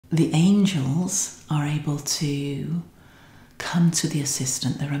the angels are able to come to the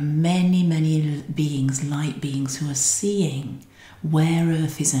assistant. There are many, many beings, light beings, who are seeing where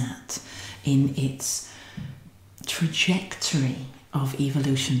Earth is at in its trajectory of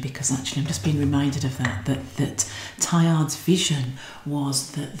evolution, because actually I'm just being reminded of that Teilhard's vision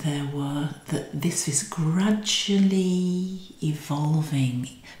was that this is gradually evolving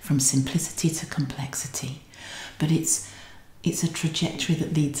from simplicity to complexity, but it's a trajectory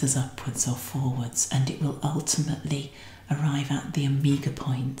that leads us upwards or forwards, and it will ultimately arrive at the omega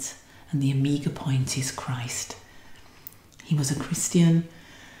point, and the omega point is Christ. He was a Christian,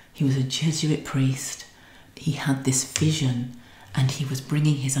 he was a Jesuit priest, he had this vision, and he was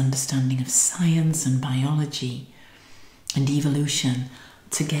bringing his understanding of science and biology and evolution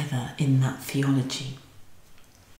together in that theology.